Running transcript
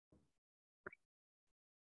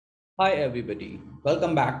Hi everybody,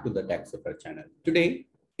 welcome back to the TechSupper channel. Today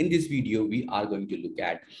in this video we are going to look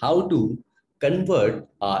at how to convert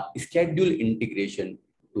a schedule integration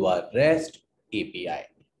to a REST API.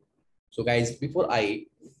 So guys, before I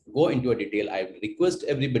go into a detail, I request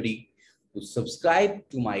everybody to subscribe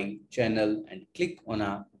to my channel and click on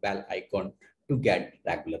a bell icon to get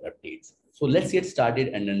regular updates. So let's get started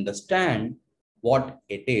and understand what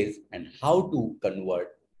it is and how to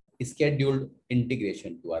convert scheduled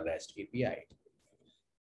integration to a REST API.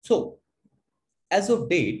 So as of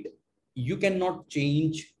date, you cannot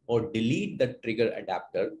change or delete the trigger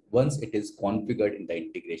adapter once it is configured in the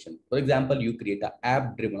integration. For example, you create an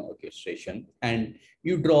app-driven orchestration and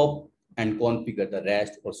you drop and configure the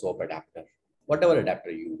REST or SOAP adapter, whatever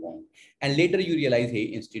adapter you want. And later you realize,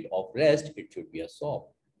 hey, instead of REST, it should be a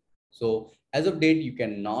SOAP. So as of date, you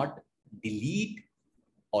cannot delete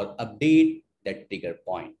or update that trigger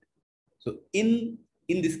point. So in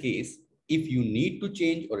this case, if you need to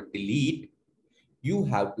change or delete, you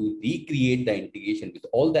have to recreate the integration with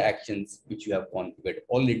all the actions which you have configured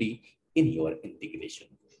already in your integration.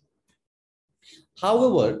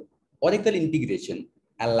 However, Oracle integration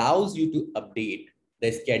allows you to update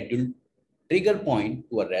the scheduled trigger point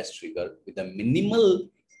to a REST trigger with a minimal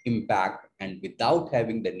impact and without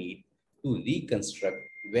having the need to reconstruct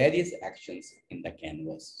various actions in the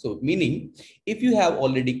canvas. So meaning, if you have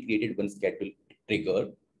already created one scheduled trigger,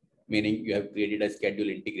 meaning you have created a schedule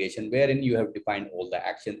integration wherein you have defined all the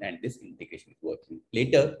actions and this integration is working.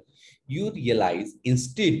 Later, you realize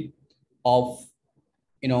instead of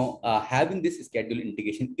having this schedule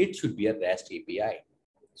integration, it should be a REST API.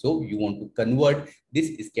 So you want to convert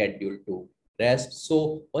this schedule to REST.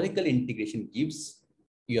 So Oracle integration gives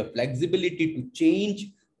you a flexibility to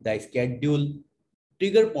change the schedule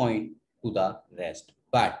trigger point to the REST.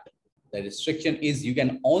 But the restriction is you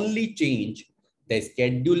can only change the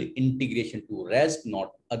schedule integration to REST,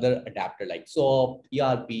 not other adapter like SOAP,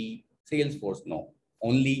 ERP, Salesforce. No,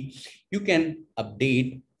 only you can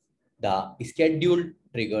update the schedule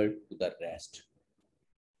trigger to the REST.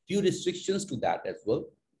 Few restrictions to that as well.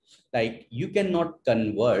 Like you cannot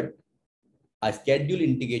convert a schedule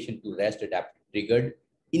integration to REST adapter triggered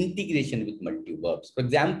integration with multi-verbs. For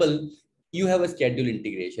example, you have a schedule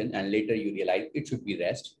integration and later you realize it should be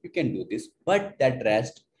REST. You can do this, but that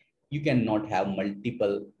REST, you cannot have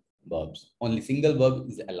multiple verbs. Only single verb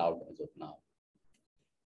is allowed as of now.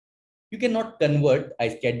 You cannot convert a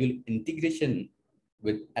schedule integration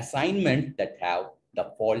with assignment that have the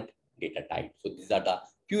default data type. So these are the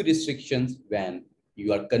few restrictions when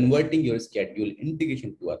you are converting your schedule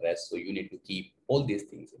integration to a REST. So you need to keep all these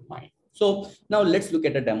things in mind. So now let's look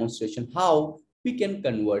at a demonstration how we can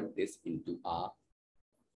convert this into a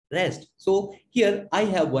REST. So here I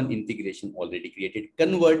have one integration already created,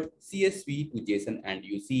 convert CSV to JSON, and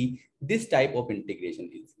you see this type of integration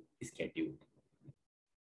is scheduled.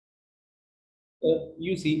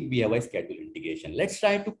 You see, we have a schedule integration. Let's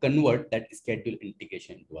try to convert that schedule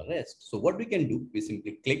integration into a REST. So what we can do, we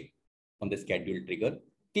simply click on the schedule trigger,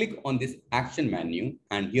 click on this action menu,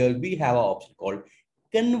 and here we have an option called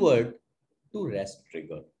convert to REST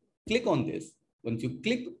trigger. Click on this. Once you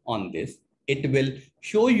click on this, it will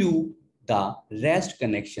show you the REST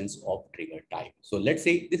connections of trigger type. So let's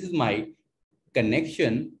say this is my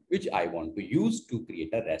connection which I want to use to create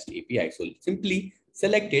a REST API. So simply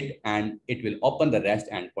select it and it will open the REST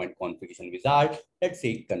endpoint configuration wizard. Let's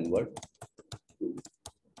say convert to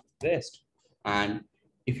REST. And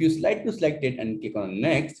if you slide to select it and click on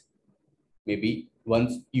next, maybe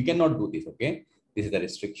once you cannot do this, okay? This is the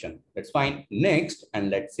restriction. That's fine. Next, and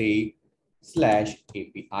let's say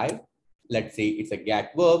 /API. Let's say it's a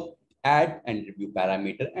get verb, add and review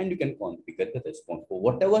parameter, and you can configure the response. For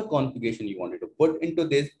whatever configuration you wanted to put into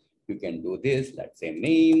this, you can do this. Let's say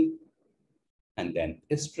name, and then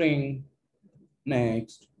a string,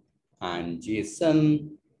 next, and JSON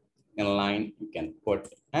inline. You can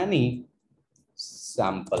put any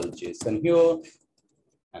sample JSON here,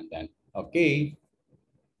 and then okay,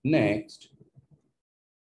 next,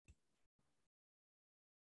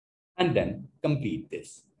 and then complete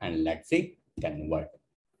this. And let's say convert.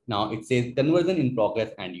 Now it says conversion in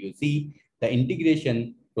progress, and you see the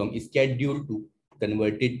integration from schedule to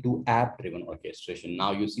converted to app-driven orchestration.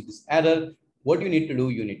 Now you see this error. What you need to do,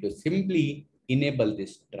 you need to simply enable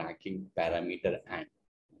this tracking parameter and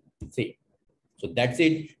save. So that's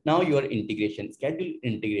it. Now your integration, schedule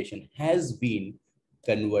integration has been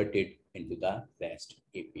converted into the REST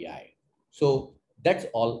API. So that's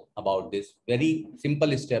all about this very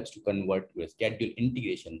simple steps to convert your schedule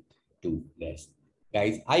integration to REST.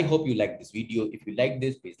 Guys, I hope you like this video. If you like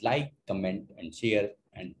this, please like, comment, and share.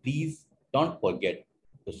 And please don't forget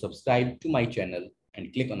to subscribe to my channel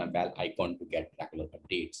and click on a bell icon to get regular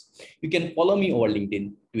updates. You can follow me over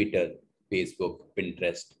LinkedIn, Twitter, Facebook,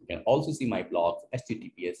 Pinterest. You can also see my blog,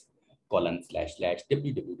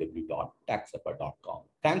 https://www.techsupper.com.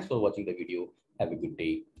 Thanks for watching the video. Have a good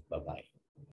day. Bye-bye.